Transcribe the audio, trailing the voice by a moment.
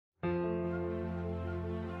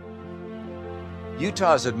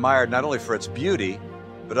Utah is admired not only for its beauty,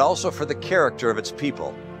 but also for the character of its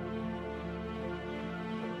people.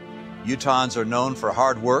 Utahns are known for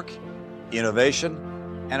hard work,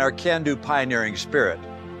 innovation, and our can-do pioneering spirit.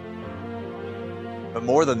 But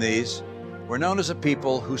more than these, we're known as a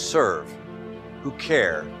people who serve, who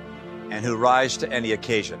care, and who rise to any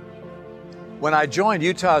occasion. When I joined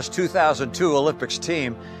Utah's 2002 Olympics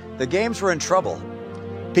team, the Games were in trouble.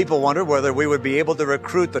 People wondered whether we would be able to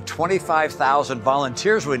recruit the 25,000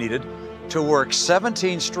 volunteers we needed to work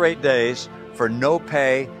 17 straight days for no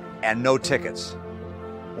pay and no tickets.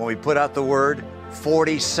 When we put out the word,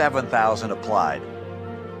 47,000 applied.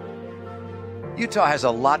 Utah has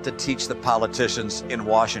a lot to teach the politicians in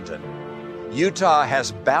Washington. Utah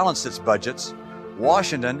has balanced its budgets.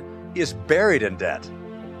 Washington is buried in debt.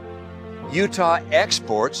 Utah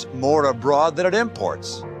exports more abroad than it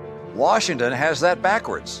imports. Washington has that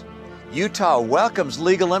backwards. Utah welcomes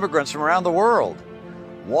legal immigrants from around the world.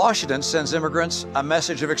 Washington sends immigrants a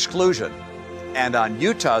message of exclusion. And on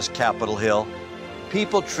Utah's Capitol Hill,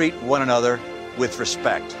 people treat one another with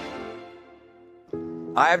respect.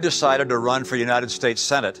 I have decided to run for United States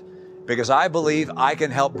Senate because I believe I can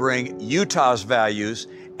help bring Utah's values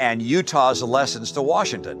and Utah's lessons to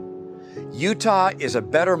Washington. Utah is a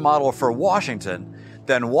better model for Washington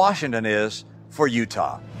than Washington is for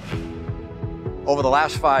Utah. Over the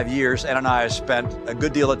last 5 years, Ann and I have spent a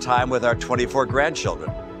good deal of time with our 24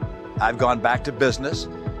 grandchildren. I've gone back to business,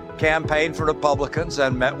 campaigned for Republicans,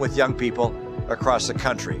 and met with young people across the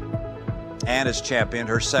country. Ann has championed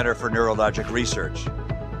her Center for Neurologic Research.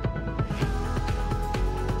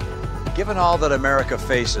 Given all that America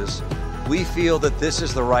faces, we feel that this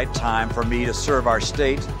is the right time for me to serve our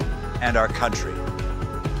state and our country.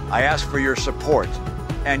 I ask for your support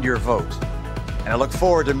and your vote, and I look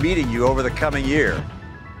forward to meeting you over the coming year.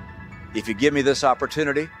 If you give me this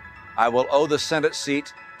opportunity, I will owe the Senate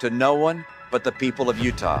seat to no one but the people of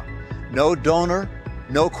Utah. No donor,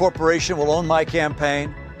 no corporation will own my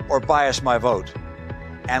campaign or bias my vote.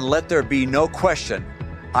 And let there be no question,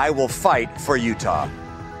 I will fight for Utah.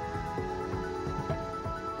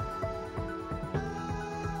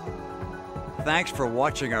 Thanks for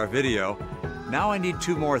watching our video. Now I need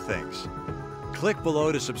 2 more things. Click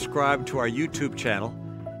below to subscribe to our YouTube channel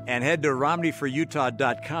and head to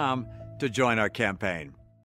RomneyForUtah.com to join our campaign.